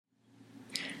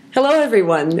Hello,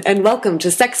 everyone, and welcome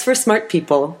to Sex for Smart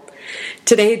People.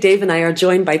 Today, Dave and I are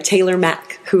joined by Taylor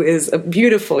Mack, who is a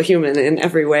beautiful human in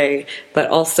every way, but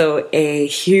also a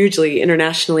hugely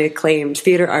internationally acclaimed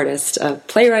theater artist, a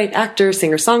playwright, actor,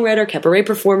 singer-songwriter, cabaret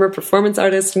performer, performance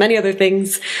artist, many other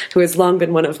things, who has long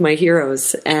been one of my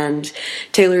heroes. And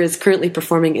Taylor is currently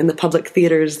performing in the Public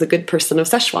Theater's The Good Person of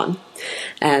Szechuan.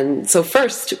 And so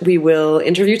first, we will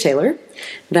interview Taylor.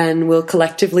 Then we'll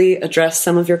collectively address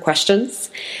some of your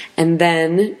questions. And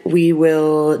then we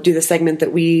will do the segment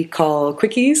that we call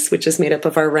Quickies, which is made up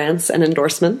of our rants and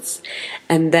endorsements.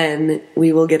 And then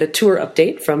we will get a tour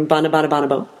update from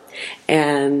Bonabonabonabo.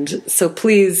 And so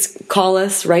please call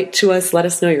us, write to us, let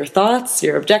us know your thoughts,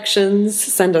 your objections,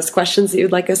 send us questions that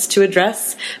you'd like us to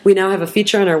address. We now have a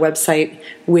feature on our website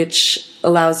which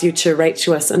allows you to write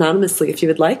to us anonymously if you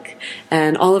would like.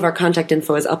 And all of our contact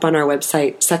info is up on our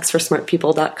website,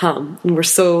 sexforsmartpeople.com. And we're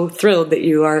so thrilled that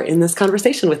you are in this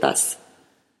conversation with us.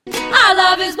 Our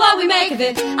love is what we make of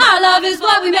it. Our love is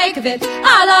what we make of it.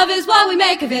 Our love is what we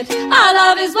make of it. Our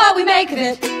love is what we make of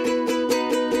it.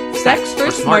 Sex for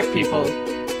smart people.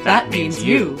 That means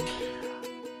you.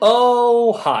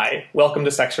 Oh, hi. Welcome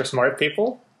to Sex for Smart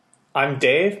People. I'm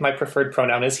Dave. My preferred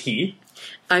pronoun is he.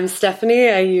 I'm Stephanie.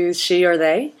 I use she or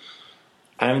they.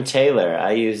 I'm Taylor.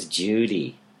 I use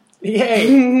Judy. Yay!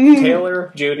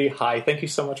 Taylor, Judy, hi. Thank you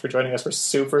so much for joining us. We're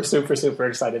super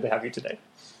excited to have you today.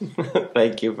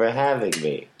 Thank you for having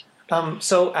me.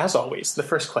 So, as always, the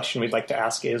first question we'd like to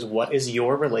ask is, what is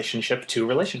your relationship to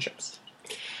relationships?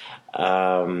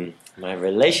 My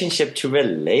relationship to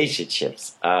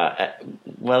relationships.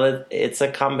 Well, it's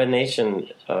a combination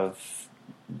of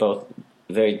both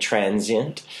very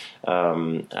transient.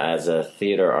 As a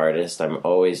theater artist, I'm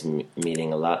always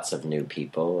meeting lots of new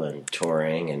people and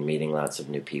touring and meeting lots of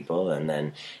new people, and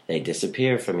then they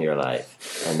disappear from your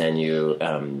life. And then you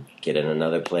get in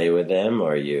another play with them,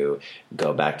 or you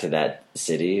go back to that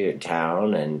city or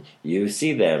town and you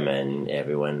see them, and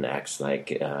everyone acts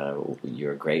like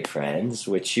you're great friends,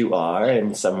 which you are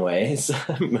in some ways,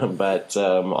 but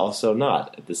also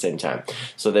not at the same time.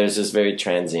 So there's this very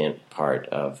transient part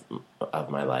of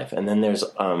my life. And then there's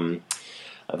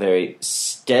a very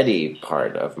steady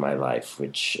part of my life,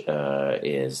 which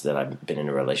is that I've been in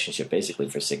a relationship basically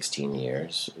for 16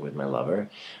 years with my lover,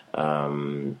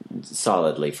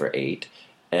 solidly for 8,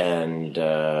 and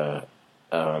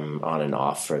on and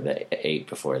off for the 8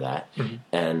 before that. Mm-hmm.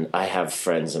 And I have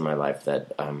friends in my life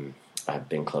that I've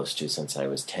been close to since I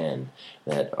was 10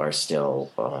 that are still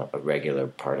a regular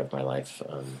part of my life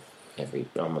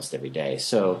almost every day.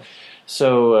 So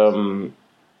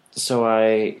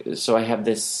I have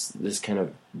this kind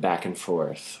of back and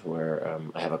forth where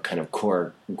I have a kind of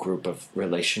core group of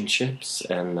relationships,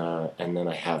 and then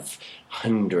I have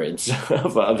hundreds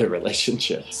of other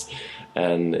relationships,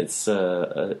 and it's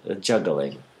a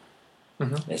juggling.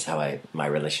 Mm-hmm. Is how my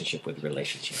relationship with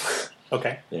relationships.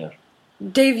 Okay. Yeah.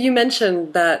 Dave, you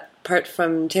mentioned that part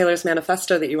from Taylor's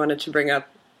manifesto that you wanted to bring up.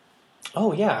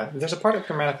 Oh yeah, there's a part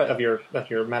of your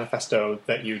manifesto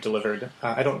that you delivered.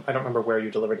 I don't remember where you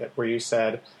delivered it. Where you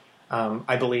said,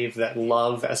 "I believe that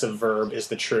love as a verb is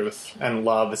the truth, and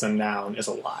love as a noun is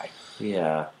a lie."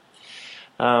 Yeah,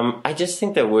 I just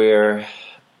think that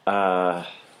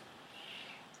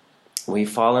we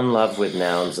fall in love with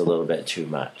nouns a little bit too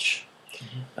much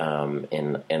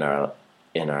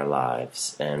in our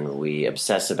lives, and we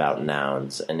obsess about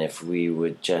nouns. And if we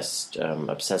would just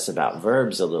obsess about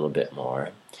verbs a little bit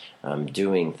more,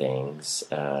 doing things,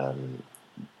 then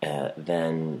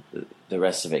the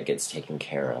rest of it gets taken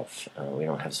care of. We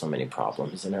don't have so many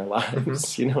problems in our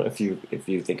lives, if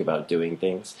you think about doing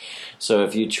things. So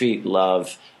if you treat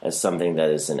love as something that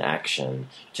is an action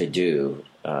to do,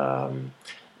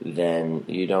 then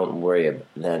you don't worry.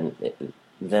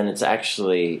 Then it's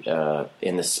actually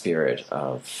in the spirit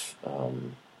of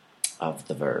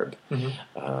the verb,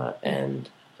 and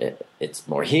it's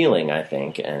more healing, I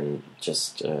think, and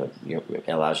just it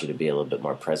allows you to be a little bit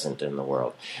more present in the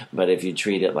world. But if you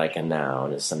treat it like a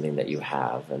noun, as something that you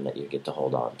have and that you get to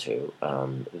hold on to,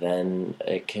 then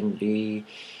it can be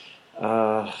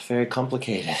very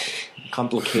complicating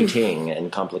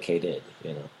and complicated,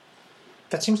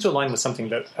 That seems to align with something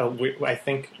that I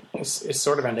think is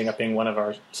sort of ending up being one of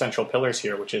our central pillars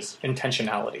here, which is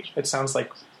intentionality. It sounds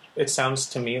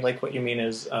to me like what you mean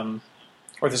is,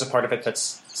 or there's a part of it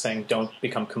that's saying don't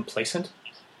become complacent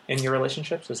in your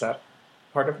relationships. Is that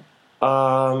part of it?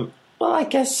 Well, I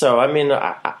guess so. I mean,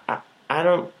 I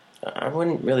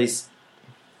wouldn't really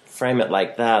frame it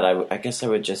like that. I guess I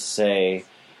would just say,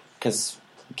 because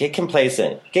get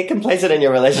complacent in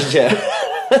your relationship.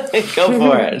 Go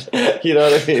for it. You know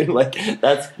what I mean? Like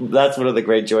that's one of the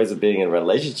great joys of being in a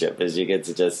relationship is you get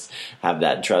to just have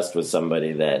that trust with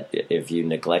somebody that if you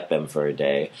neglect them for a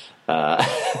day,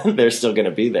 they're still going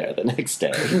to be there the next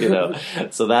day. You know,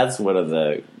 so that's one of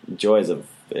the joys of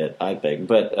it, I think.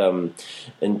 But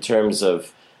in terms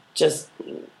of just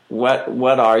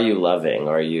what are you loving?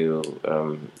 Are you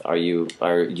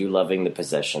loving the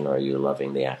possession, or are you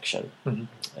loving the action? Mm-hmm.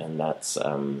 And that's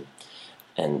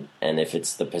and if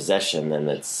it's the possession, then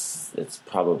it's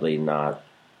probably not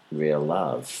real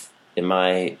love, in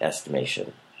my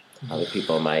estimation. Other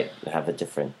people might have a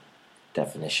different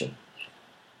definition.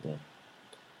 Yeah.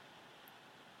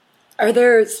 Are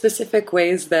there specific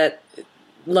ways that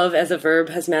love as a verb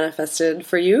has manifested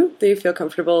for you that you feel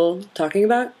comfortable talking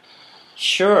about?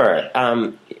 Sure.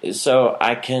 So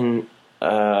I can.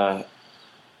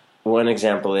 One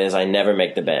example is I never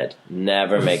make the bed.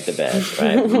 Never make the bed.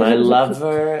 Right. My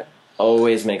lover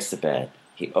always makes the bed.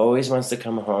 He always wants to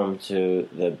come home to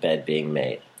the bed being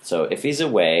made. So if he's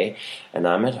away and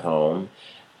I'm at home,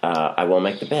 I won't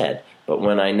make the bed. But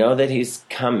when I know that he's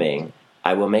coming,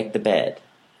 I will make the bed.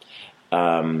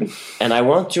 And I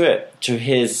won't do it to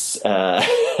his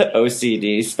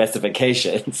OCD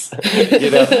specifications.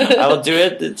 I will do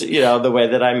it, the way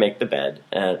that I make the bed.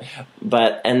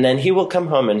 And then he will come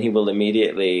home and he will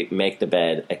immediately make the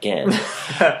bed again.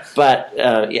 But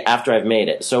after I've made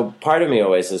it, so part of me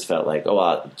always has felt like,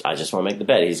 I just won't make the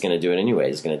bed. He's going to do it anyway.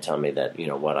 He's going to tell me that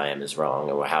what I am is wrong,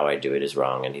 or how I do it is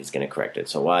wrong, and he's going to correct it.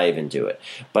 So why even do it?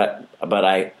 But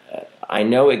I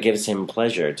know it gives him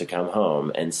pleasure to come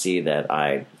home and see that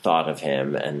I thought of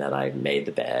him and that I made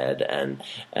the bed,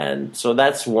 and so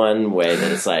that's one way that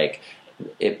it's like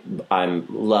I'm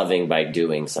loving by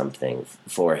doing something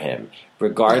for him,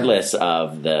 regardless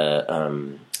of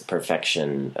the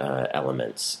perfection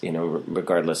elements.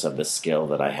 Regardless of the skill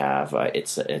that I have,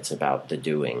 it's about the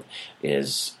doing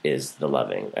is the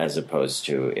loving, as opposed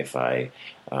to if I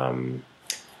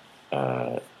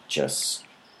just.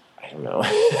 I don't know.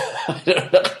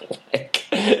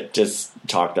 Just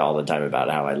talked all the time about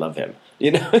how I love him.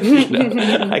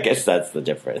 I guess that's the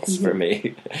difference for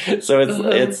me. So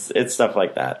it's stuff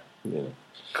like that.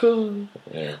 Cool.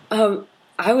 Yeah.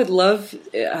 I would love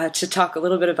to talk a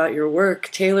little bit about your work,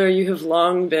 Taylor. You have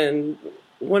long been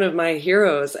one of my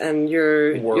heroes, and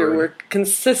your work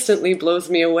consistently blows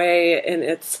me away in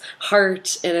its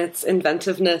heart and its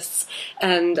inventiveness.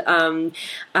 And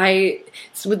I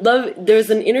would love. There's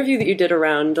an interview that you did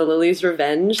around the Lily's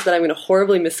Revenge that I'm going to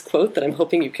horribly misquote. That I'm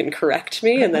hoping you can correct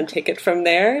me and then take it from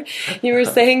there. You were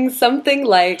saying something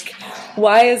like,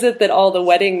 "Why is it that all the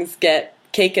weddings get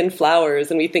cake and flowers,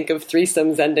 and we think of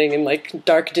threesomes ending in like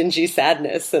dark, dingy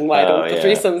sadness, and why don't the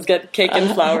threesomes get cake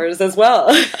and flowers as well?"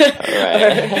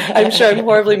 I'm sure I'm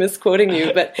horribly misquoting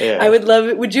you, but I would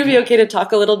love. Would you be okay to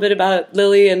talk a little bit about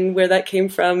Lily and where that came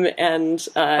from, and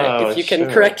if you can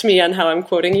correct me on how I'm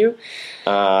quoting you?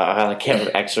 I can't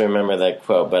actually remember that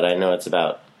quote, but I know it's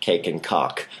about cake and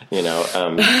cock, and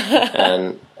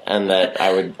that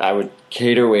I would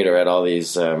cater waiter at all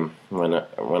these when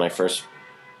I first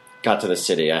got to the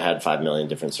city. I had 5 million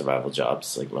different survival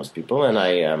jobs, like most people, and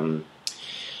I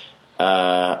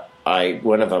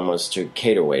one of them was to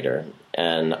cater waiter,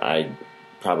 and I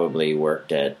probably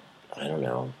worked at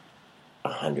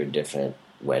 100 different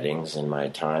weddings in my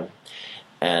time,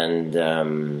 and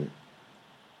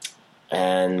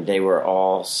they were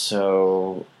all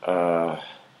so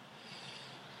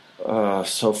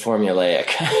formulaic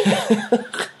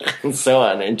and so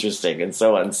uninteresting and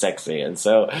so unsexy, and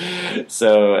so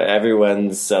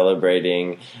everyone's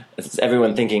celebrating,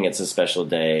 everyone thinking it's a special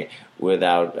day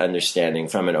without understanding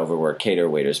from an overworked cater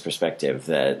waiter's perspective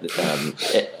that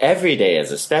every day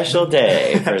is a special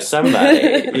day for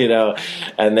somebody,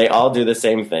 and they all do the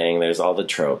same thing. There's all the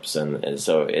tropes, and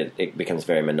so it becomes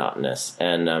very monotonous.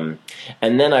 And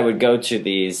then I would go to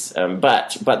these,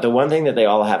 but the one thing that they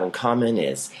all have in common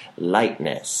is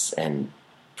lightness and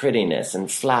prettiness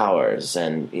and flowers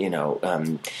and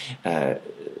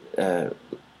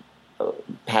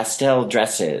pastel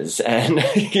dresses and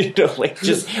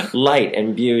just light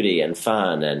and beauty and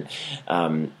fun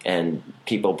and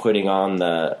people putting on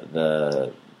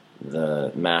the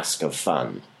mask of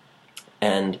fun,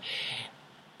 and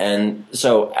And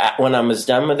so when I was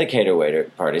done with the cater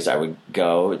waiter parties, I would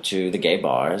go to the gay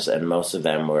bars, and most of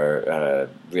them were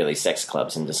really sex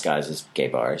clubs in disguise as gay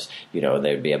bars.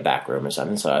 There'd be a back room or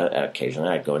something. So occasionally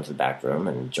I'd go into the back room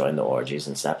and join the orgies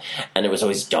and stuff. And it was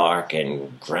always dark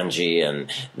and grungy,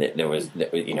 and there was,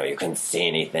 you couldn't see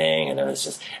anything, and it was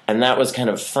just, and that was kind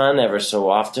of fun ever so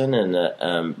often.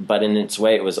 And but in its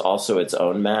way, it was also its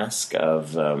own mask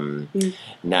of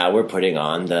now we're putting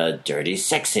on the dirty,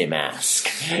 sexy mask.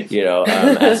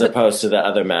 As opposed to the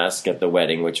other mask at the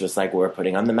wedding, which was like, we're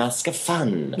putting on the mask of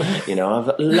fun,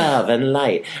 of love and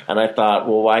light. And I thought,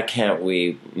 well, why can't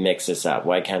we mix this up?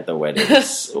 Why can't the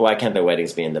weddings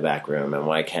be in the back room, and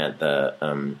why can't the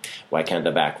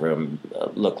back room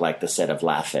look like the set of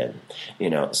Laugh-In?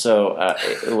 So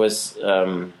it was.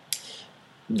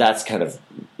 That's kind of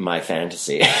my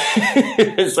fantasy.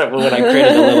 So when I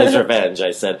created The Lily's Revenge,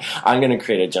 I said, I'm going to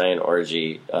create a giant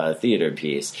orgy theater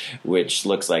piece, which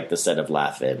looks like the set of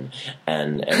Laugh-In.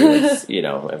 And everyone's,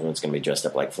 everyone's going to be dressed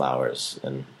up like flowers,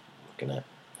 and we're going to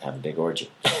have a big orgy.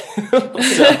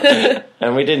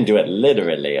 And we didn't do it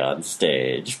literally on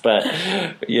stage, but,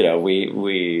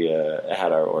 we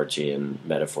had our orgy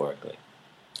metaphorically.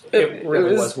 It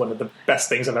really was one of the best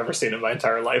things I've ever seen in my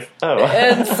entire life. Oh.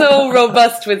 And so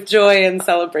robust with joy and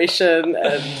celebration.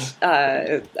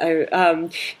 And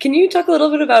can you talk a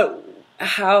little bit about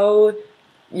how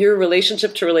your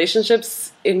relationship to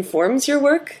relationships informs your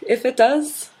work, if it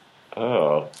does?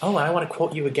 Oh, and I want to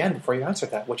quote you again before you answer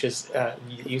that, which is that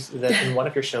in one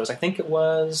of your shows, I think it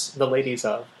was The Ladies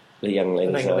of. The Young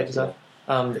Ladies of.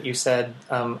 That you said,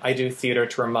 I do theater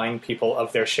to remind people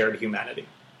of their shared humanity.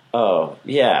 Oh,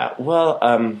 yeah. Well,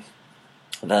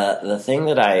 the thing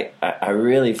that I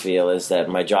really feel is that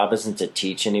my job isn't to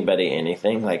teach anybody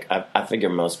anything. Like, I figure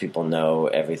most people know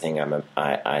everything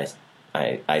I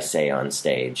say on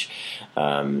stage.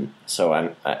 So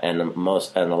and a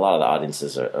lot of the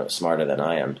audiences are smarter than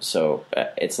I am. So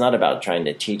it's not about trying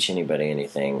to teach anybody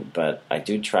anything, but I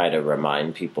do try to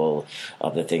remind people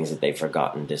of the things that they've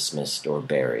forgotten, dismissed, or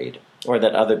buried, or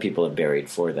that other people have buried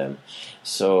for them.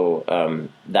 So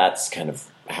that's kind of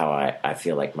how I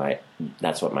feel like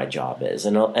that's what my job is.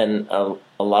 And a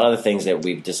lot of the things that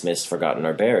we've dismissed, forgotten,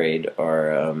 or buried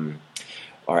are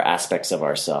aspects of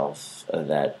ourselves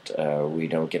that we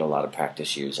don't get a lot of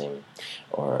practice using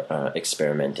or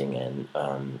experimenting in.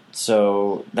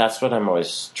 So that's what I'm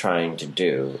always trying to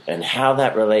do. And how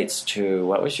that relates to,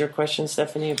 what was your question,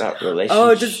 Stephanie, about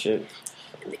relationships?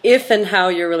 If and how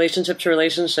your relationship to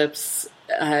relationships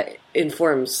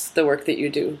informs the work that you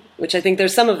do, which I think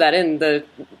there's some of that in the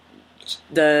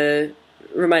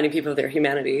reminding people of their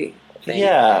humanity thing.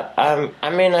 Yeah, I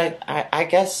mean, I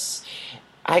guess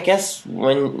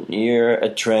when you're a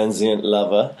transient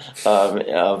lover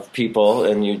of people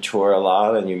and you tour a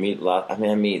lot and you meet a lot,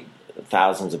 I meet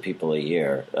thousands of people a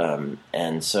year,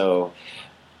 and so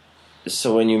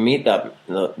when you meet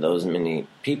those many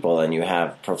people and you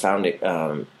have profound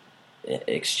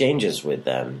exchanges with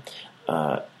them,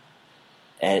 and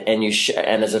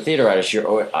as a theater artist,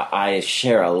 I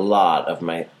share a lot of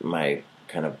my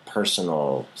kind of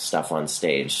personal stuff on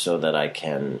stage so that I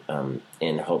can,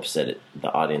 in hopes that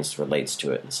the audience relates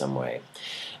to it in some way,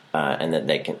 and that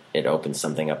it opens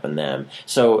something up in them.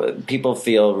 So people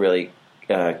feel really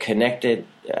connected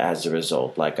as a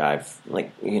result.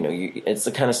 It's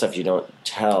the kind of stuff you don't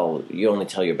tell. You only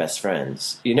tell your best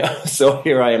friends, So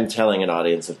here I am telling an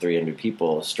audience of 300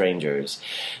 people, strangers.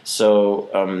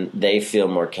 So they feel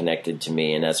more connected to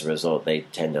me, and as a result, they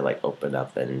tend to open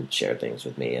up and share things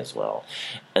with me as well.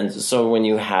 And so when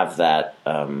you have that,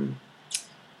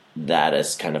 that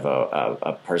is kind of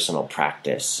a personal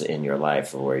practice in your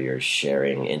life where you're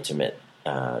sharing intimate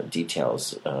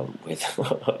details with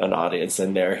an audience,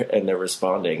 and they're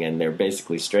responding, and they're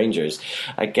basically strangers.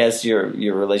 I guess your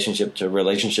relationship to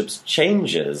relationships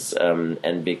changes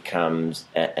and becomes,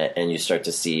 and you start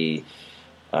to see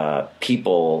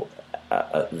people,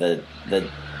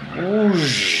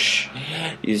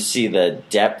 you see the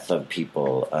depth of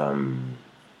people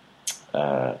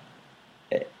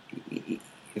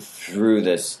through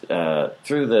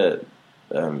the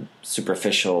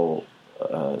superficial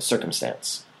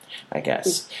circumstance, I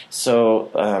guess.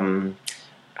 So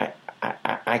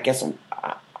I guess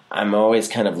I'm always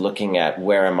kind of looking at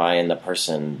where am I in the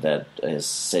person that is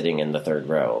sitting in the third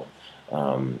row,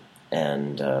 and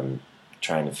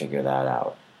trying to figure that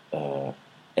out.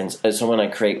 And so when I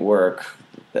create work,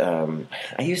 I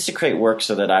used to create work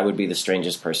so that I would be the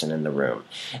strangest person in the room,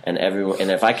 and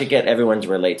if I could get everyone to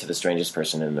relate to the strangest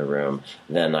person in the room,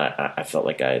 then I felt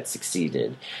like I had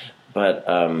succeeded. But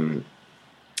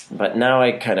now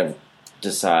I kind of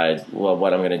decide, well,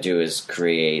 what I'm going to do is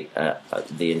create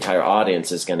the entire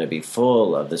audience is going to be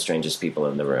full of the strangest people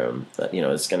in the room.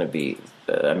 It's going to be,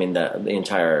 the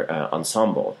entire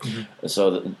ensemble. Mm-hmm.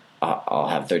 So I'll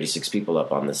have 36 people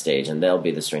up on the stage, and they'll be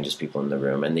the strangest people in the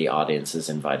room, and the audience is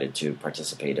invited to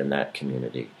participate in that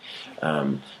community.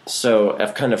 So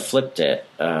I've kind of flipped it.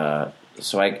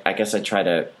 So I guess I try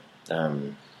to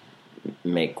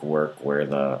make work where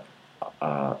the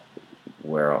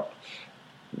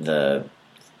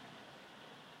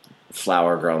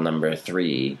flower girl number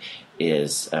 3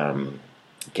 is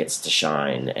gets to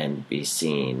shine and be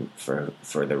seen for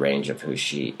the range of who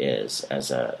she is as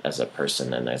a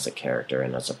person and as a character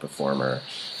and as a performer.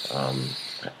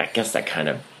 I guess that kind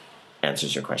of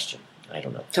answers your question. I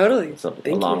don't know. Totally. It's a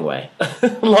long way.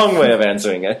 Long way of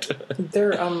answering it.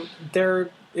 There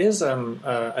is an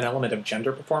element of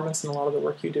gender performance in a lot of the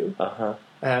work you do. Uh-huh.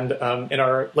 And in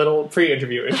our little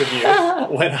pre-interview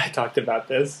when I talked about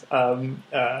this,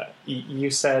 you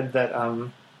said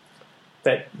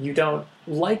that you don't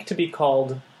like to be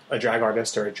called a drag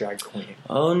artist or a drag queen.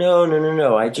 Oh,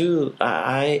 no. I do.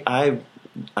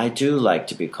 I do like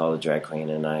to be called a drag queen,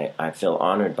 and I feel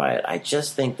honored by it. I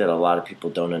just think that a lot of people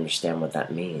don't understand what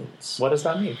that means. What does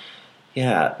that mean?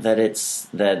 Yeah,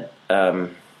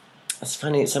 it's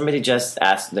funny. Somebody just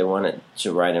asked, they wanted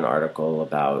to write an article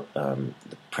about the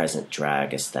present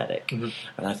drag aesthetic. Mm-hmm.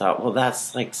 And I thought, well,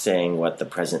 that's like saying what the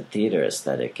present theater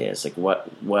aesthetic is. Like,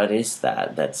 what is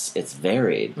that? It's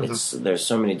varied. Mm-hmm. There's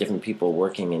so many different people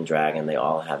working in drag, and they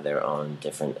all have their own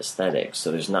different aesthetics.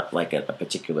 So there's not like a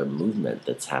particular movement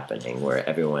that's happening where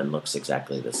everyone looks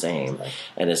exactly the same, right,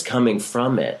 and is coming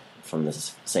from the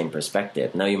same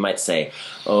perspective. Now you might say,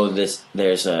 oh,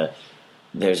 there's a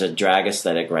drag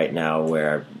aesthetic right now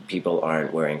where people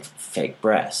aren't wearing fake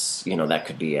breasts. That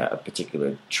could be a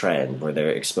particular trend where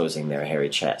they're exposing their hairy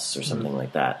chests or something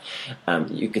like that.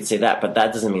 You could say that, but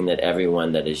that doesn't mean that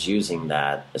everyone that is using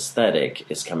that aesthetic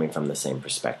is coming from the same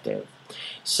perspective.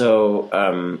 So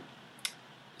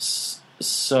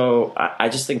I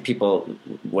just think people,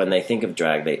 when they think of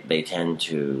drag, they tend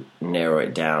to narrow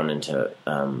it down into,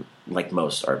 like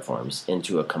most art forms,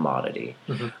 into a commodity,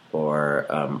 mm-hmm,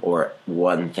 or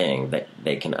one thing that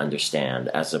they can understand,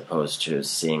 as opposed to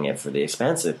seeing it for the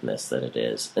expansiveness that it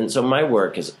is. And so my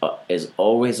work is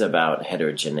always about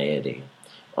heterogeneity.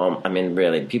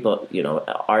 Really, people,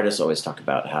 artists always talk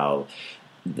about how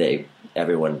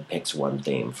everyone picks one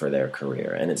theme for their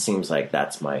career, and it seems like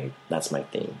that's my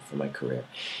theme for my career.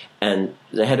 And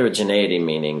the heterogeneity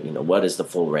meaning, what is the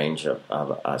full range of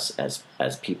us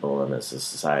as people and as a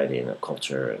society and a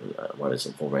culture, and what is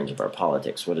the full range of our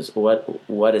politics? What is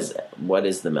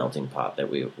the melting pot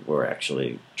that we're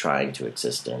actually trying to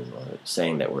exist in, or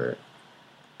saying that we're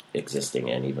existing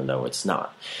in, even though it's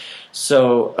not.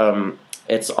 So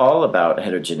it's all about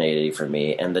heterogeneity for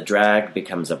me, and the drag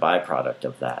becomes a byproduct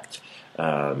of that.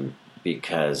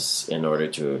 Because in order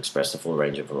to express the full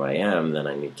range of who I am, then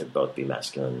I need to both be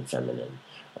masculine and feminine,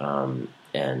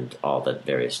 and all the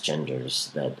various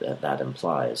genders that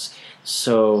implies.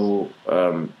 So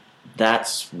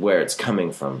that's where it's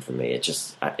coming from for me. It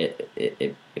just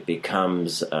it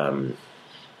becomes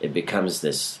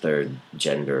this third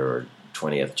gender or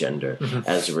 20th gender, mm-hmm,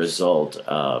 as a result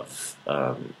of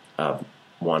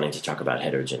wanting to talk about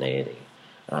heterogeneity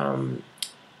and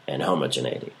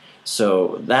homogeneity.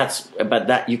 So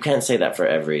but you can't say that for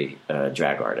every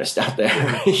drag artist out there.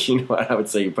 I would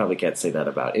say you probably can't say that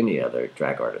about any other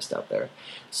drag artist out there.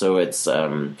 So it's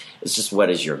just, what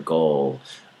is your goal?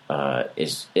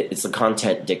 It's the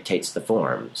content dictates the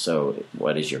form. So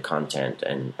what is your content,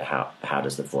 and how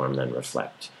does the form then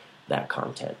reflect that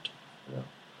content?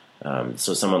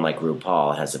 So someone like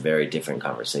RuPaul has a very different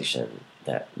conversation.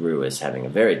 That Ru is having a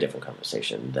very different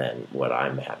conversation than what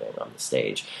I'm having on the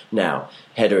stage. Now,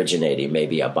 heterogeneity may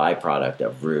be a byproduct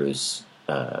of Ru's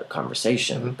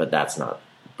conversation, mm-hmm, but that's not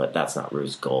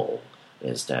Ru's goal.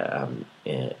 Is to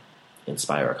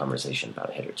inspire a conversation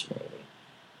about heterogeneity.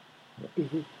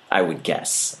 Mm-hmm. I would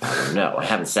guess. I don't know. I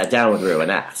haven't sat down with Ru and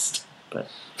asked,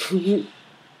 but.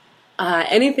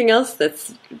 Anything else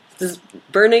that's just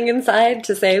burning inside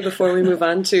to say before we move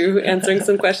on to answering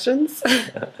some questions?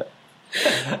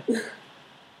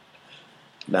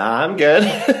 Nah, I'm good.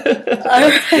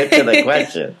 Let's get to the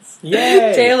questions.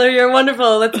 Yay! Taylor, you're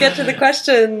wonderful. Let's get to the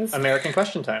questions. American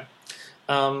question time.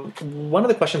 One of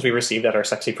the questions we received at our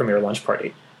sexy premiere lunch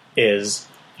party is,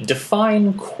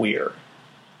 define queer.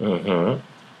 Mm-hmm.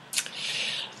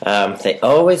 They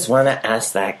always want to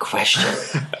ask that question.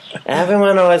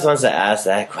 Everyone always wants to ask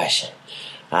that question.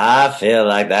 I feel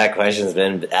like that question's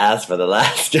been asked for the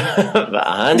last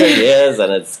 100 years,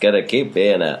 and it's gonna keep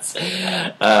being asked.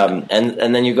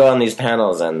 And then you go on these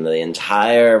panels, and the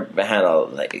entire panel,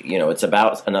 like, it's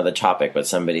about another topic, but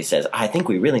somebody says, "I think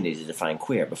we really need to define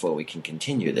queer before we can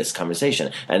continue this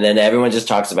conversation." And then everyone just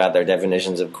talks about their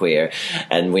definitions of queer,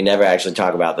 and we never actually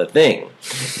talk about the thing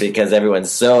because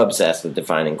everyone's so obsessed with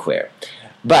defining queer.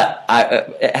 But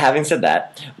having said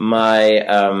that,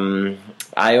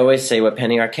 I always say what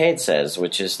Penny Arcade says,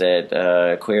 which is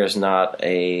that queer is not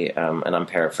and I'm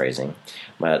paraphrasing,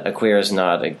 but a queer is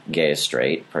not a gay or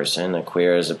straight person. A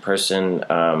queer is a person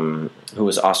who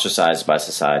was ostracized by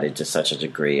society to such a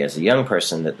degree as a young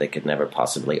person that they could never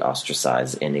possibly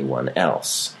ostracize anyone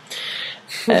else.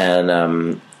 And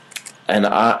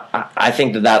I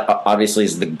think that obviously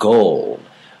is the goal.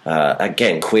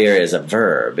 Again, queer is a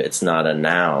verb; it's not a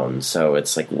noun. So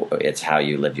it's like it's how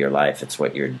you live your life. It's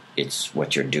what you're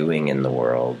doing in the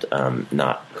world,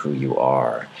 not who you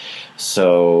are.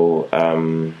 So,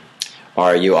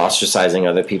 are you ostracizing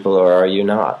other people or are you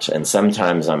not? And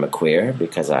sometimes I'm a queer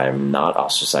because I'm not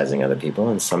ostracizing other people,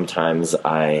 and sometimes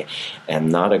I am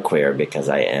not a queer because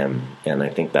I am. And I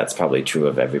think that's probably true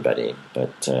of everybody.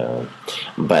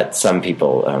 But some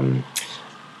people.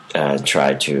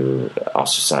 Try to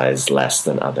ostracize less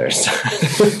than others.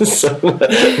 So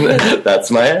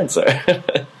that's my answer.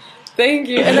 Thank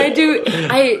you. And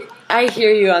I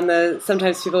hear you on the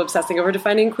sometimes people obsessing over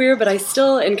defining queer, but I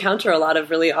still encounter a lot of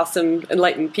really awesome,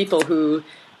 enlightened people who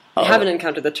haven't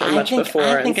encountered the term much before.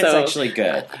 I think it's actually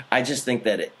good. I just think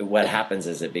that what happens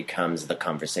is it becomes the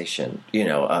conversation,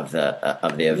 of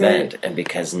the event, and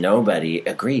because nobody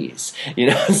agrees,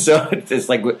 so it's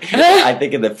like I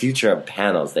think in the future of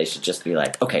panels they should just be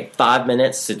like, okay, 5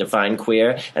 minutes to define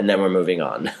queer, and then we're moving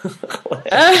on,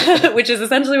 which is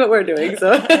essentially what we're doing.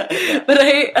 So, but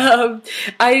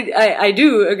I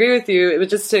do agree with you. It was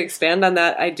just to expand on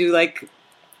that. I do like.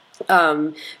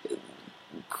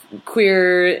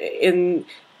 Queer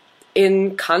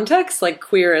in context, like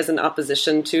queer as an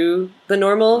opposition to the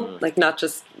normal, like not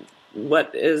just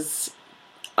what is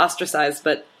ostracized,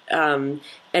 but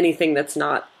anything that's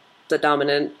not the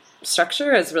dominant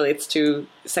structure as relates to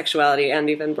sexuality and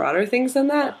even broader things than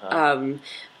that.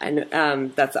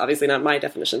 And that's obviously not my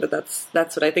definition, but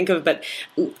that's what I think of. But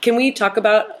can we talk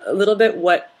about a little bit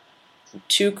what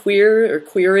to queer or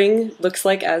queering looks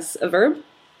like as a verb?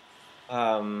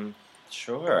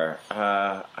 Sure.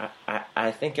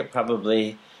 I think it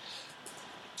probably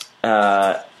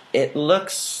it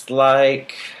looks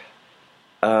like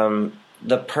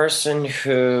the person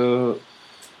who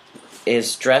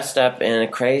is dressed up in a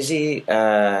crazy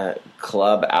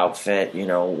club outfit,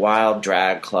 wild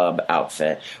drag club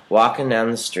outfit, walking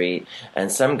down the street, and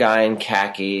some guy in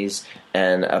khakis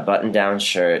and a button-down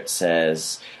shirt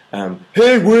says,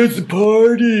 "Hey, where's the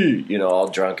party?" All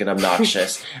drunk and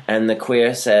obnoxious. And the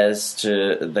queer says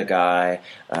to the guy,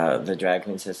 the drag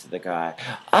queen says to the guy,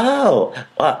 "Oh,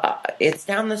 it's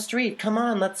down the street. Come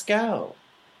on, let's go."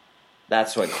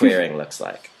 That's what queering looks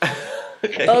like.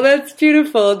 Okay. Oh, that's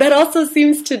beautiful. That also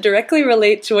seems to directly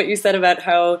relate to what you said about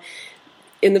how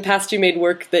in the past you made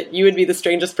work that you would be the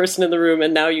strangest person in the room,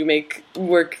 and now you make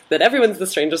work that everyone's the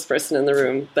strangest person in the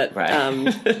room. But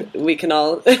we can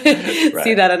all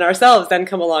see that in ourselves and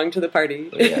come along to the party.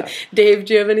 Yeah. Dave,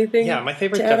 do you have anything? Yeah, my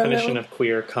favorite definition of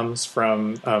queer comes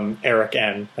from Eric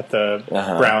N. at the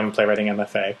Brown Playwriting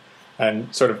MFA.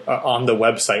 And sort of on the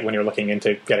website, when you're looking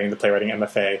into getting the Playwriting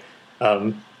MFA,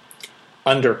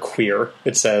 under queer,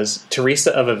 it says,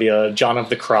 Teresa of Avila, John of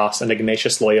the Cross, and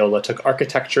Ignatius Loyola took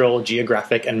architectural,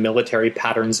 geographic, and military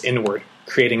patterns inward,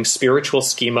 creating spiritual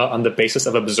schema on the basis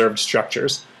of observed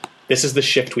structures. This is the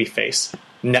shift we face.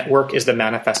 Network is the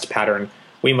manifest pattern.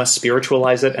 We must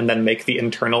spiritualize it and then make the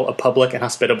internal a public and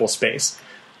hospitable space.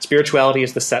 Spirituality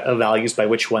is the set of values by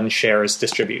which one shares,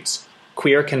 distributes.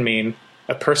 Queer can mean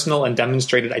a personal and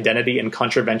demonstrated identity in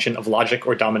contravention of logic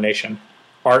or domination.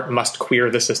 Art must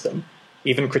queer the system.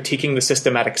 Even critiquing the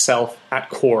systematic self at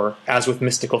core, as with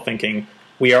mystical thinking,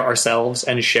 we are ourselves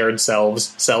and shared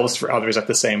selves for others at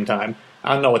the same time.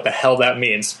 I don't know what the hell that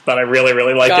means, but I really,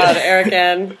 really like it. Eric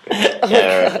N.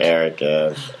 Eric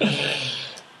N.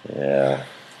 Yeah.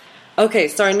 Okay,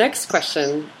 so our next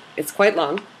question is quite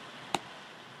long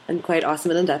and quite awesome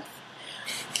and in-depth.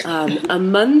 A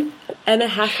month and a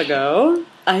half ago,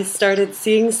 I started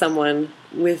seeing someone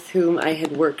with whom I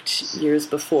had worked years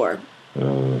before.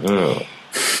 Mm-hmm.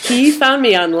 He found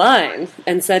me online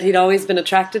and said he'd always been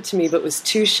attracted to me but was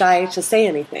too shy to say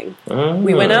anything. Mm-hmm.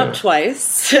 We went out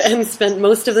twice and spent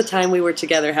most of the time we were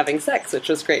together having sex, which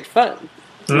was great fun.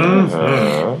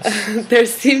 There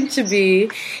seemed to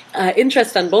be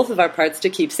interest on both of our parts to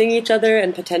keep seeing each other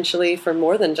and potentially for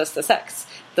more than just the sex.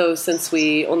 Though since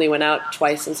we only went out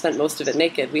twice and spent most of it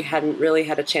naked, we hadn't really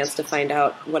had a chance to find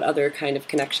out what other kind of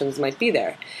connections might be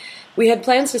there. We had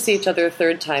plans to see each other a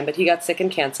third time, but he got sick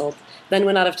and canceled, then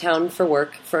went out of town for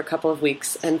work for a couple of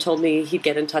weeks and told me he'd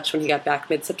get in touch when he got back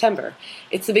mid-September.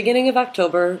 It's the beginning of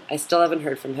October. I still haven't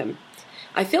heard from him.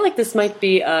 I feel like this might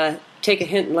be a take a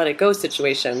hint and let it go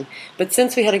situation, but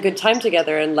since we had a good time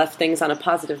together and left things on a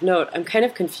positive note, I'm kind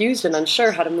of confused and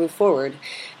unsure how to move forward.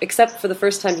 Except for the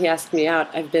first time he asked me out,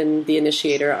 I've been the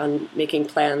initiator on making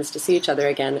plans to see each other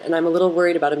again, and I'm a little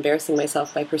worried about embarrassing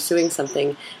myself by pursuing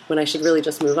something when I should really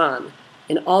just move on.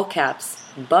 In all caps,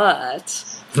 but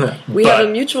we have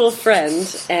a mutual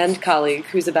friend and colleague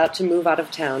who's about to move out of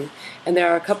town, and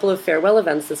there are a couple of farewell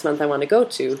events this month I want to go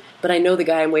to, but I know the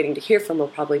guy I'm waiting to hear from will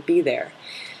probably be there.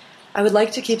 I would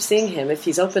like to keep seeing him if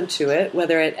he's open to it,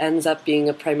 whether it ends up being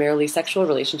a primarily sexual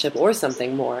relationship or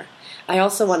something more. I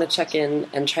also want to check in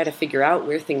and try to figure out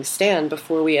where things stand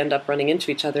before we end up running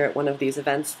into each other at one of these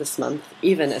events this month,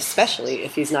 even especially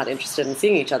if he's not interested in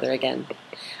seeing each other again.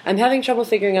 I'm having trouble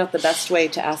figuring out the best way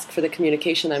to ask for the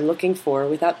communication I'm looking for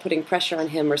without putting pressure on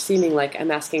him or seeming like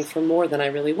I'm asking for more than I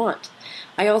really want.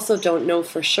 I also don't know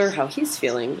for sure how he's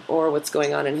feeling or what's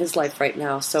going on in his life right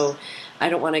now, so I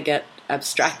don't want to get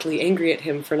abstractly angry at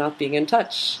him for not being in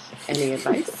touch. Any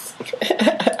advice?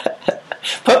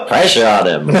 Put pressure on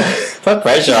him. Put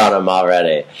pressure on him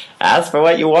already. Ask for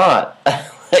what you want.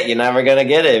 You're never gonna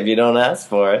get it if you don't ask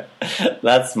for it.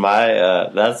 That's my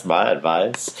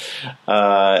advice.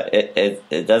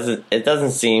 It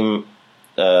doesn't seem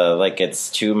like it's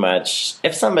too much.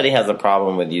 If somebody has a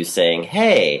problem with you saying,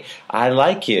 "Hey, I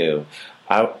like you.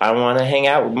 I want to hang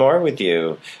out more with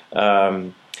you."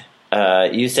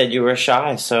 You said you were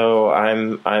shy, so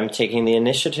I'm taking the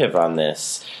initiative on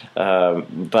this.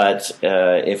 But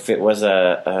if it was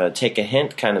a take a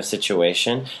hint kind of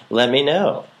situation, let me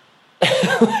know.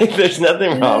 Like, there's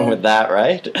nothing wrong with that,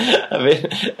 right? I mean,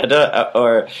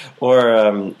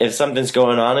 if something's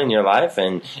going on in your life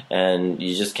and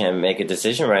you just can't make a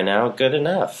decision right now, good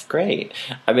enough, great.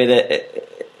 I mean,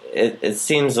 it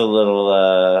seems a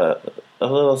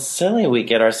little silly we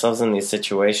get ourselves in these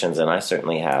situations, and I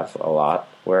certainly have a lot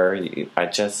where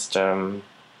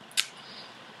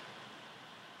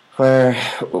where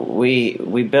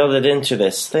we build it into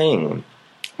this thing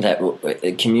that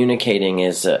communicating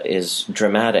is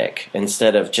dramatic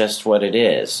instead of just what it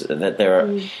is. That there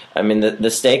are, I mean,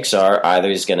 the stakes are either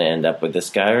he's going to end up with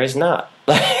this guy or he's not.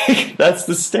 Like, that's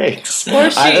the stakes. Or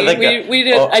she.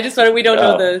 I just thought we don't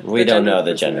know the we don't know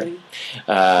the gender.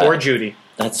 Or Judy.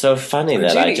 That's so funny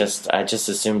that Judy. I just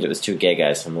assumed it was two gay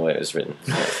guys from the way it was written.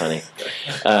 That's funny.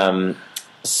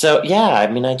 So yeah, I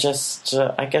mean, I guess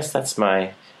that's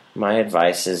my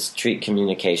advice is treat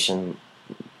communication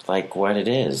like what it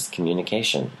is,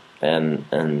 communication, and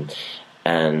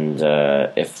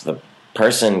if the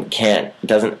person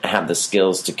doesn't have the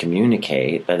skills to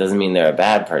communicate, that doesn't mean they're a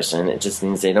bad person. It just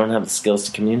means they don't have the skills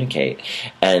to communicate,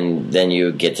 and then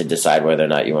you get to decide whether or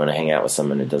not you want to hang out with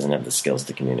someone who doesn't have the skills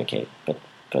to communicate. But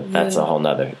that's a whole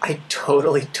nother. I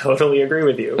totally agree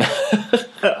with you.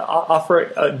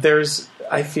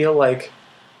 I feel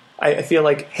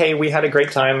like, hey, we had a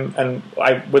great time, and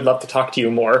I would love to talk to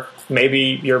you more.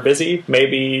 Maybe you're busy.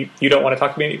 Maybe you don't want to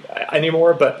talk to me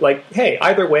anymore. But like, hey,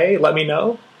 either way, let me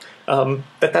know.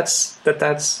 That's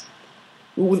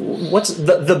what's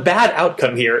the bad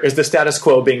outcome here is the status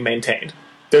quo being maintained.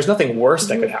 There's nothing worse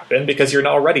that could happen because you're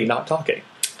already not talking.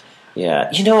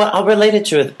 Yeah, you know what? I'll relate it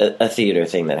to a theater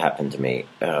thing that happened to me.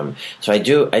 So I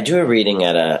do a reading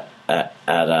at a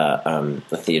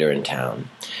theater in town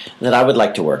that I would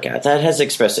like to work at. That has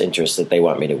expressed interest that they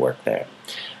want me to work there.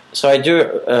 So I do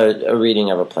a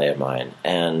reading of a play of mine,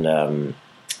 and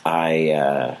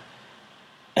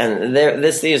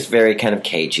this theater is very kind of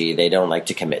cagey. They don't like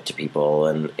to commit to people,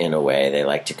 and in a way, they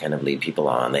like to kind of lead people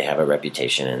on. They have a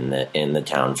reputation in the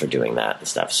town for doing that and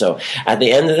stuff. So at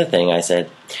the end of the thing, I said,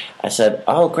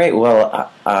 "Oh, great! Well,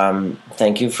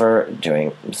 thank you for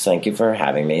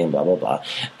having me," and blah blah blah.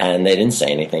 And they didn't say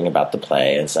anything about the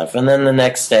play and stuff. And then the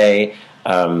next day,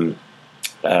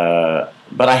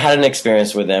 but I had an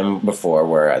experience with them before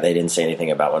where they didn't say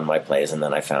anything about one of my plays, and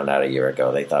then I found out a year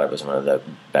ago they thought it was one of the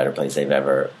better plays they've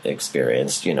ever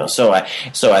experienced. You know, so I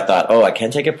thought, oh, I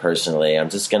can't take it personally.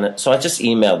 So I just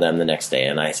emailed them the next day,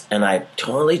 and I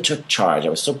totally took charge. I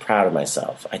was so proud of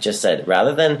myself. I just said,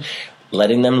 rather than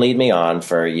letting them lead me on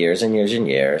for years and years and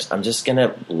years, I'm just going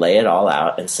to lay it all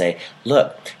out and say,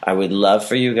 look, I would love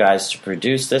for you guys to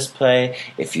produce this play.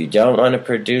 If you don't want to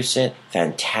produce it,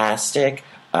 fantastic.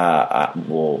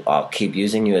 I'll keep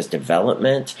using you as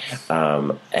development.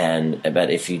 But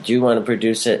if you do want to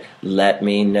produce it, let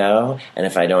me know. And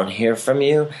if I don't hear from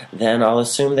you, then I'll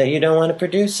assume that you don't want to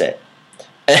produce it.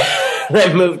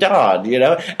 They've moved on,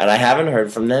 and I haven't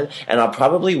heard from them, and I'll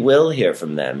probably will hear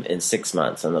from them in 6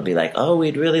 months, and they'll be like, "Oh,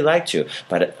 we'd really liked you,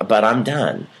 but I'm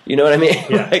done." You know what I mean?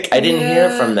 Yeah. I didn't hear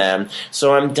from them,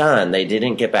 so I'm done. They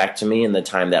didn't get back to me in the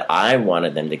time that I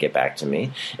wanted them to get back to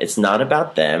me. It's not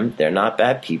about them. They're not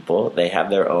bad people. They have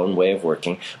their own way of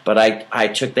working, but I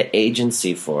took the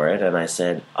agency for it, and I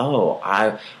said, "Oh,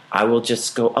 I will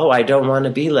just go, I don't want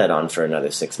to be led on for another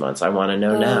 6 months. I want to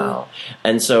know now."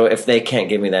 And so if they can't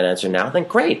give me that answer now, then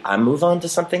great. I move on to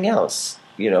something else.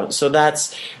 So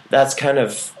that's kind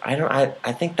of, I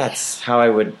think that's how I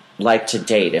would like to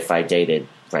date if I dated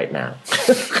right now.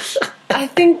 I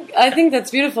think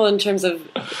that's beautiful in terms of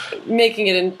making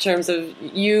it in terms of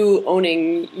you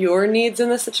owning your needs in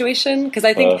the situation. Because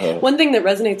I think one thing that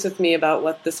resonates with me about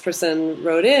what this person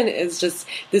wrote in is just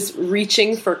this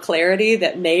reaching for clarity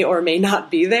that may or may not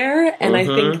be there. And I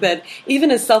think that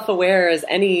even as self-aware as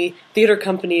any theater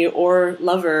company or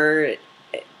lover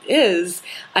is,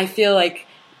 I feel like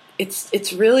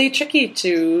it's really tricky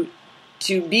to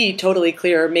be totally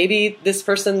clear. Maybe this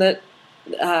person that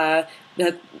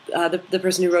the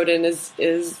person who wrote in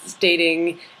is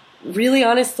dating really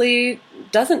honestly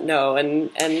doesn't know and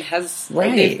has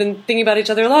they've been thinking about each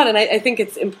other a lot, and I think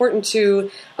it's important to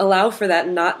allow for that,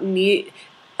 not need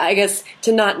always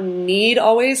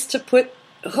to put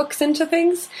hooks into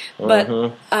things, but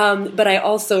I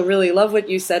also really love what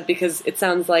you said, because it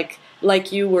sounds like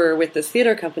you were with this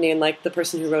theater company, and like the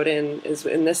person who wrote in is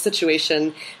in this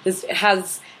situation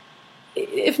has,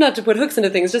 if not to put hooks into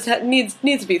things, just needs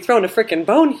to be thrown a frickin'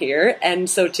 bone here. And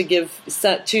so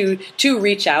to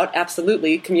reach out,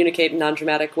 absolutely, communicate in a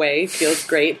non-dramatic way feels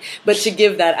great. But to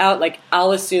give that out, like,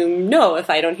 I'll assume no if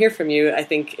I don't hear from you, I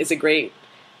think is a great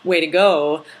way to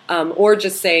go. Or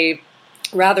just say,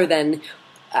 rather than,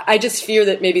 I just fear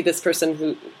that maybe this person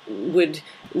who would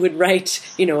write,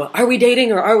 are we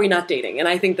dating or are we not dating? And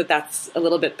I think that that's a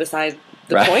little bit beside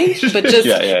the point, but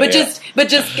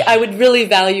just I would really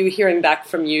value hearing back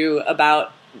from you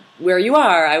about where you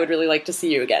are. I would really like to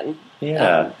see you again.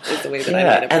 Yeah, is the way that I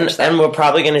might approach that. And we're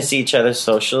probably going to see each other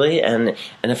socially, and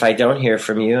if I don't hear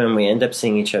from you and we end up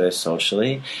seeing each other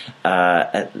socially,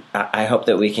 I hope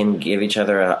that we can give each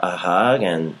other a hug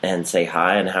and say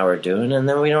hi and how we're doing, and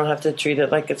then we don't have to treat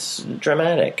it like it's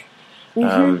dramatic. I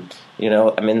don't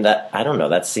know,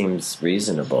 that seems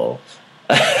reasonable.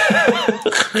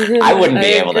 I wouldn't be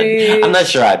able to. I'm not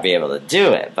sure I'd be able to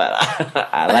do it, but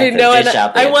I like to dish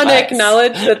out the I want to advice.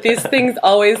 acknowledge that these things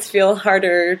always feel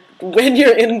harder when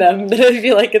you're in them. That I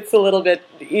feel like it's a little bit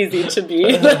easy to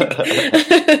be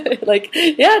like,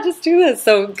 yeah, just do this.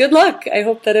 So good luck. I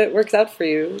hope that it works out for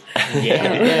you.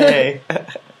 Yay.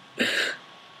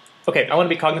 Okay, I want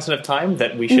to be cognizant of time,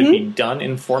 that we should be done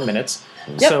in 4 minutes.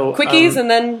 Yep, so, quickies and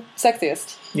then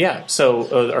sexiest. Yeah,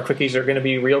 so our quickies are going to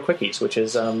be real quickies, which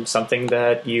is something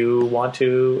that you want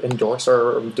to endorse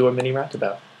or do a mini rant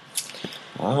about.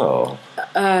 Oh.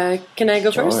 Can I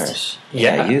go George. first?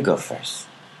 Yeah, you go first.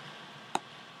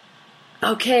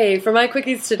 Okay, for my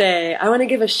quickies today, I want to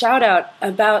give a shout out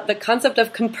about the concept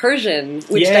of compersion,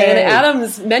 which Yay. Diana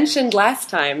Adams mentioned last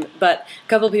time, but a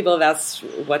couple of people have asked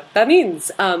what that means.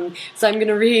 So I'm going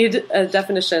to read a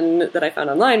definition that I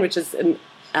found online, which is an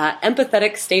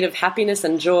empathetic state of happiness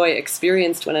and joy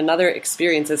experienced when another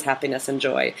experiences happiness and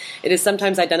joy. It is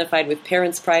sometimes identified with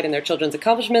parents' pride in their children's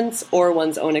accomplishments or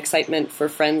one's own excitement for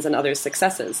friends and others'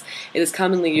 successes. It is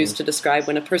commonly used to describe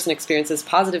when a person experiences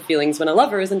positive feelings when a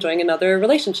lover is enjoying another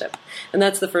relationship. And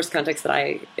that's the first context that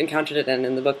I encountered it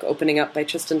in the book Opening Up by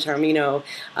Tristan Taormino,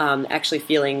 actually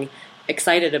feeling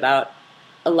excited about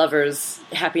a lover's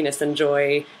happiness and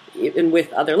joy and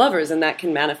with other lovers, and that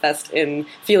can manifest in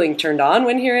feeling turned on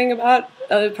when hearing about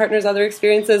a partner's other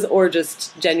experiences, or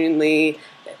just genuinely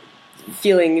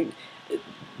feeling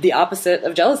the opposite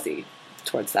of jealousy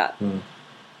towards that.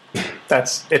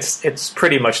 It's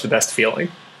pretty much the best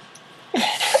feeling.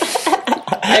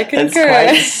 I concur. It's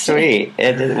quite sweet.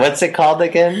 What's it called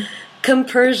again?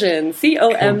 Compersion.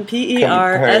 Compersion.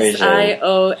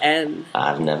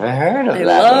 I've never heard of I that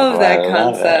love before. that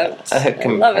concept. I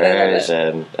love it.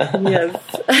 Compersion. Yes.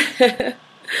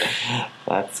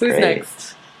 That's Who's great.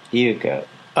 next? You go.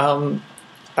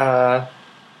 I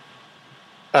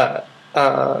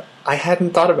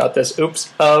hadn't thought about this.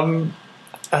 Oops. What?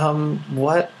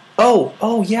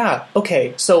 Oh, yeah.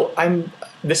 Okay. So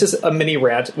this is a mini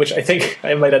rant, which I think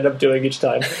I might end up doing each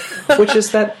time, which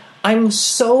is that I'm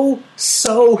so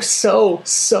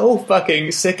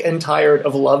fucking sick and tired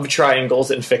of love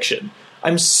triangles in fiction.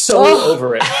 I'm so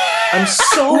over it. I'm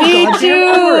so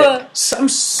goddamn over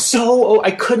it.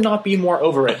 I could not be more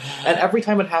over it. And every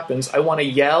time it happens, I want to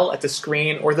yell at the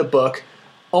screen or the book,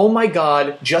 oh my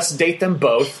god, just date them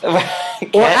both. Or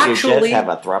actually, you just have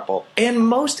a throuple? In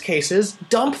most cases,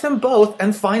 dump them both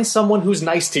and find someone who's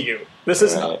nice to you. This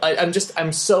is, Right.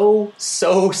 I'm so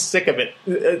sick of it.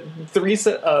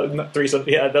 Threesome,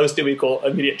 yeah, those two equal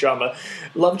immediate drama.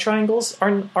 Love triangles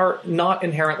are not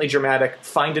inherently dramatic.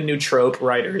 Find a new trope,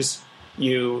 writers.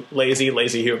 You lazy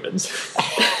humans.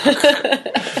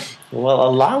 Well,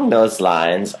 along those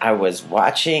lines, I was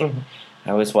watching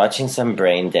some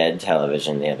brain dead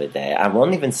television the other day. I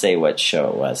won't even say what show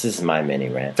it was. This is my mini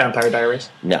rant. Vampire Diaries?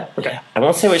 No. Okay. I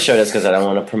won't say what show it is because I don't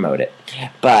want to promote it.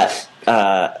 But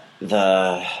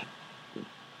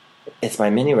it's my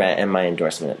mini rant and my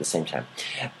endorsement at the same time.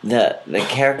 The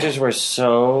characters were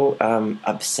so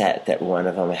upset that one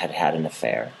of them had an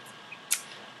affair.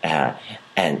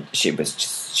 And it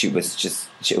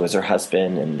was her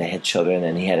husband, and they had children,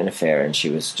 and he had an affair, and she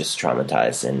was just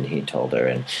traumatized, and he told her,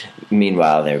 and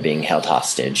meanwhile they were being held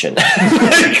hostage, and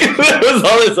there was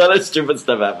all this other stupid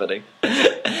stuff happening,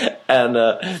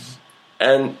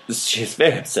 and she was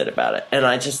very upset about it, and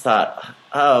I just thought,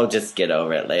 oh, just get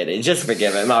over it, lady, just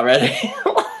forgive him already.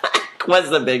 What's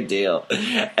the big deal?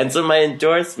 And so my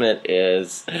endorsement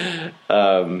is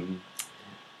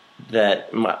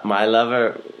that my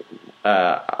lover,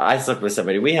 I slept with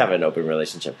somebody. We have an open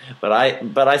relationship, but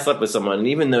I slept with someone. And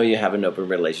even though you have an open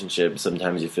relationship,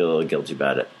 sometimes you feel a little guilty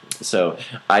about it. So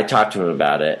I talked to him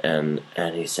about it, and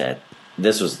he said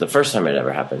this was the first time it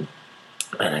ever happened.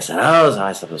 And I said, oh, so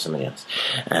I slept with somebody else.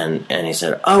 And he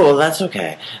said, oh, well, that's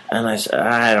okay. And I said,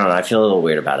 I don't know, I feel a little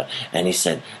weird about it. And he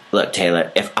said, look,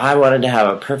 Taylor, if I wanted to have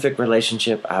a perfect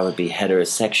relationship, I would be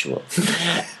heterosexual.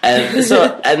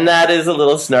 and that is a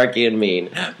little snarky and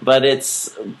mean. But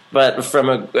from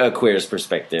a queer's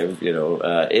perspective, it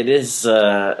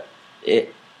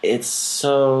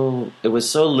was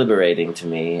so liberating to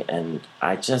me, and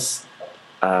I just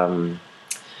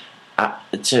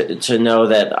to know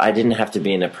that I didn't have to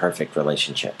be in a perfect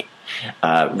relationship,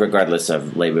 regardless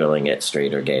of labeling it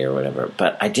straight or gay or whatever.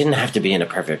 But I didn't have to be in a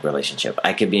perfect relationship.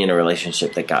 I could be in a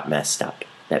relationship that got messed up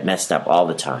all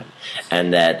the time,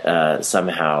 and that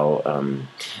somehow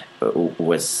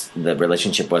the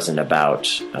relationship wasn't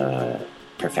about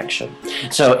perfection.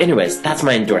 So, anyways, that's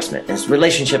my endorsement. It's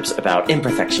relationships about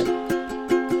imperfection.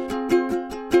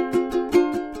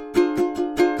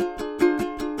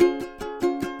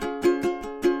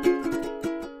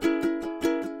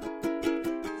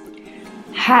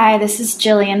 Hi, this is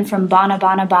Jillian from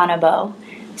Bonobo.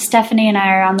 Stephanie and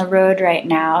I are on the road right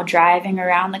now, driving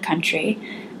around the country,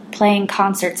 playing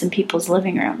concerts in people's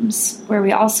living rooms, where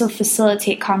we also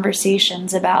facilitate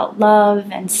conversations about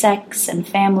love and sex and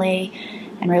family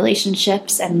and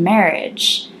relationships and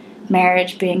marriage.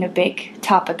 Marriage being a big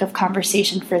topic of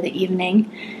conversation for the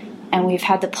evening. And we've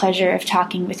had the pleasure of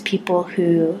talking with people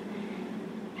who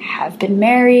have been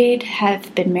married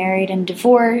and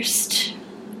divorced,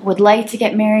 would like to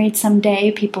get married someday,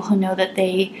 people who know that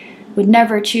they would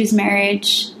never choose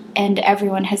marriage, and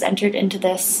everyone has entered into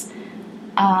this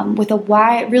with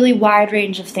a really wide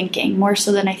range of thinking, more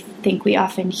so than I think we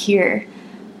often hear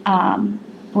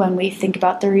when we think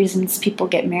about the reasons people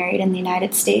get married in the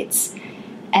United States.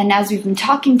 And as we've been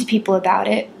talking to people about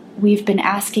it, we've been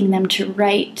asking them to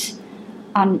write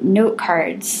on note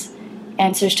cards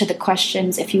answers to the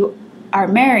questions: if you are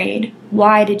married,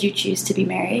 why did you choose to be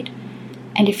married?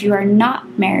 And if you are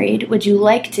not married, would you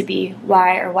like to be?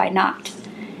 Why or why not?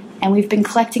 And we've been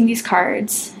collecting these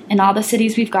cards in all the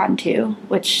cities we've gone to,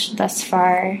 which thus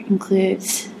far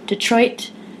includes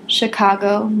Detroit,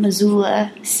 Chicago,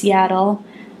 Missoula, Seattle,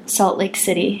 Salt Lake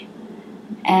City.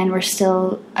 And we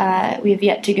have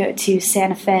yet to go to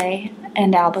Santa Fe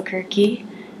and Albuquerque,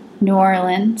 New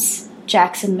Orleans,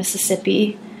 Jackson,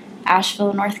 Mississippi,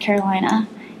 Asheville, North Carolina,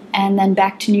 and then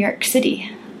back to New York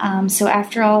City. So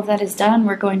after all of that is done,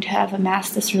 we're going to have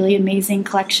amassed this really amazing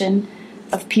collection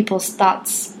of people's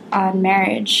thoughts on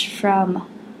marriage from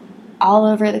all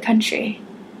over the country.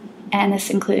 And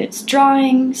this includes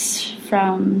drawings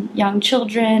from young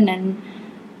children and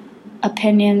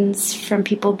opinions from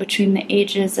people between the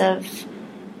ages of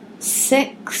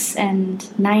 6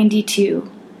 and 92.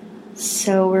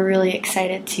 So we're really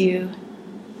excited to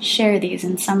share these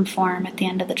in some form at the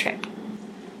end of the trip.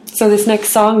 So this next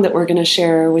song that we're going to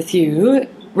share with you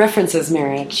references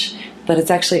marriage, but it's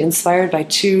actually inspired by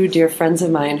two dear friends of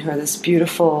mine who are this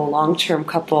beautiful long-term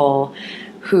couple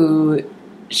who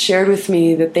shared with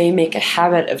me that they make a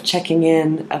habit of checking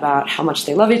in about how much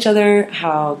they love each other,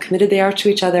 how committed they are to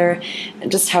each other,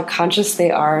 and just how conscious they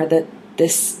are that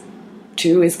this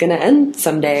too is going to end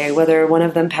someday, whether one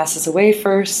of them passes away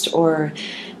first or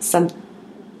something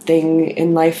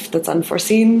in life that's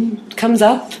unforeseen comes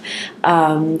up.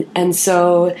 And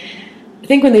so I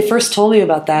think when they first told me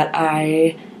about that,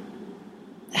 I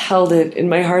held it in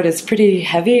my heart as pretty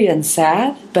heavy and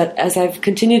sad. But as I've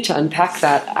continued to unpack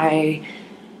that, I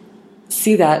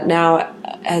see that now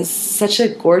as such a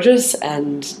gorgeous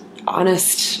and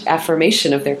honest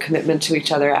affirmation of their commitment to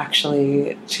each other,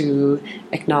 actually, to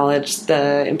acknowledge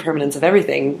the impermanence of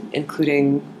everything,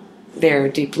 including their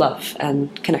deep love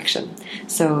and connection.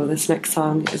 So this next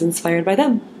song is inspired by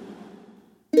them.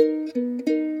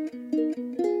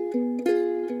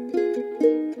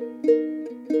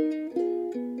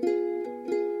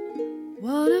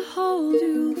 Wanna hold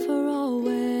you for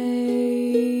always.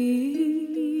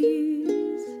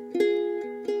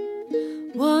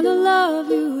 Wanna love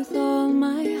you with all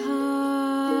my heart.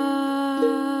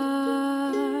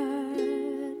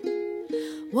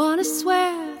 Wanna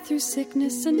swear through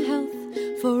sickness and health,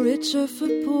 for rich or for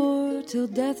poor, till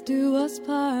death do us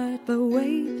part. But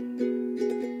wait,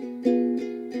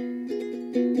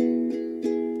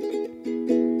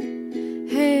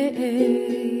 hey.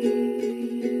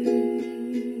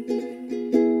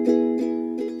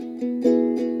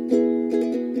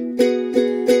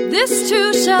 This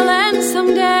too shall end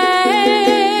someday.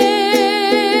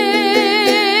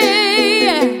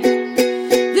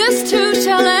 This too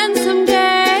shall end someday.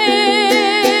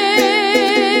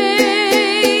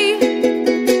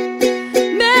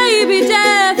 Maybe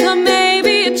death, or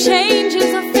maybe it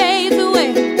changes or fades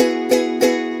away.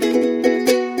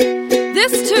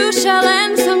 This too shall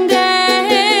end someday.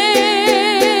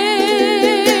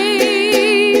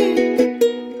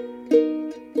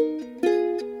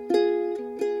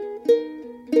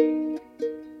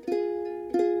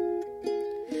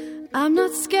 I'm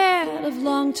not scared of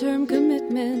long-term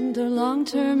commitment or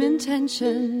long-term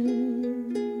intentions.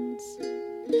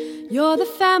 You're the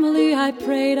family I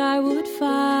prayed I would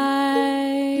find.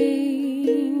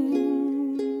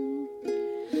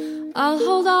 I'll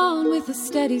hold on with a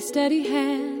steady, steady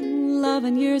hand, love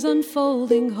and years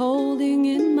unfolding, holding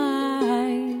in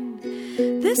mind.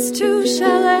 This too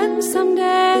shall end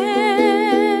someday.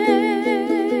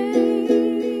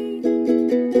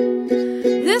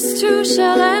 This too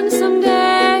shall end someday.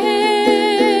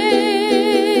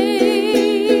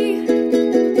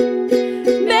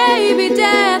 Maybe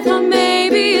death, or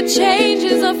maybe it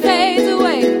changes or fades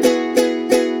away.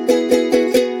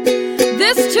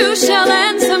 This too shall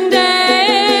end someday.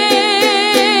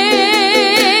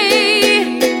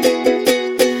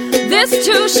 This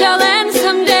too shall end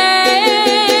someday.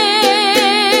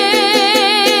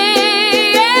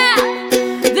 Yeah.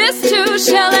 This too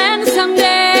shall end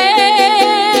someday.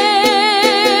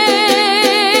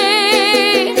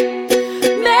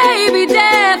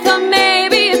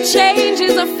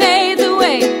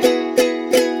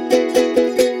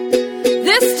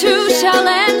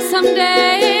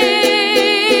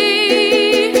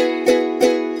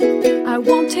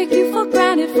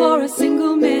 For a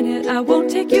single minute, I won't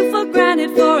take you for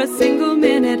granted for a single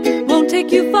minute. Won't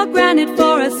take you for granted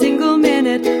for a single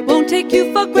minute. Won't take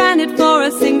you for granted for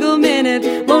a single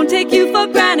minute. Won't take you for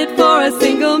granted for a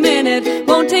single minute.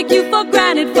 Won't take you for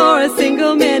granted for a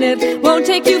single minute. Won't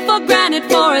take you for granted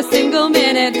for a single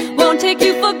minute. Won't take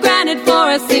you for granted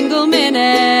for a single minute.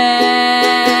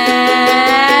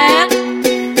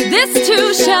 This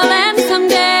too shall end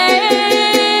someday.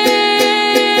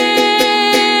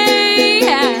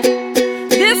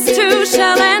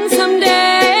 Shall end someday.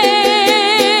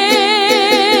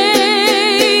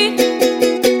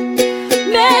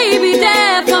 Maybe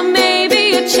death, or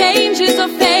maybe it changes or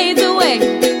fades away.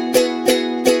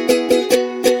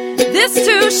 This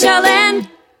too shall end.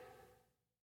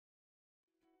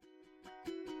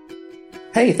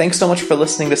 Hey, thanks so much for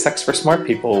listening to Sex for Smart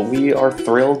People. We are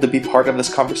thrilled to be part of this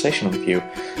conversation with you.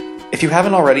 If you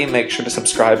haven't already, make sure to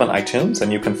subscribe on iTunes,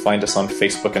 and you can find us on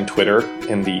Facebook and Twitter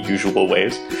in the usual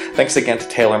ways. Thanks again to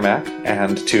Taylor Mack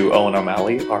and to Owen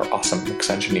O'Malley, our awesome mix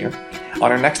engineer.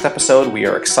 On our next episode, we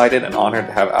are excited and honored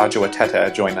to have Adjoa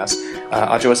Tete join us.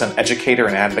 Adjoa is an educator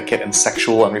and advocate in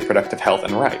sexual and reproductive health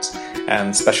and rights,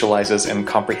 and specializes in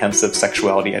comprehensive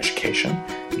sexuality education,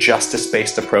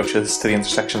 justice-based approaches to the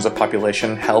intersections of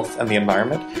population, health, and the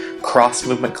environment,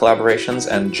 cross-movement collaborations,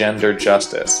 and gender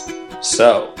justice.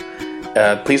 So,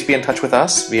 please be in touch with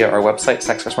us via our website,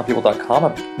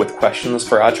 sexforsmartpeople.com, with questions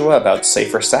for Adjoa about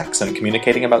safer sex and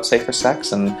communicating about safer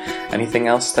sex and anything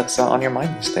else that's on your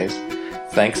mind these days.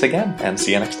 Thanks again, and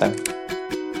see you next time.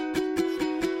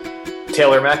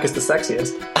 Taylor Mack is the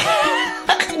sexiest.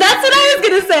 That's what I was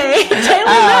gonna say. Taylor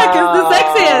Mack is the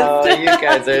sexiest. Oh, you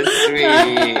guys are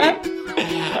sweet.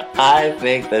 I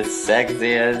think the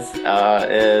sexiest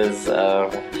is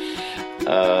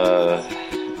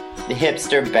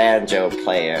hipster banjo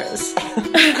players.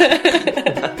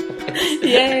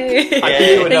 Yay! I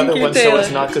can do another you, one Taylor. so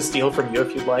as not to steal from you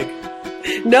if you'd like.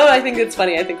 No, I think it's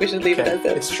funny. I think we should leave Okay, it as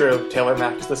is. it's true. Taylor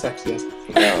Mack is the sexiest.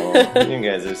 Oh, you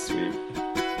guys are sweet.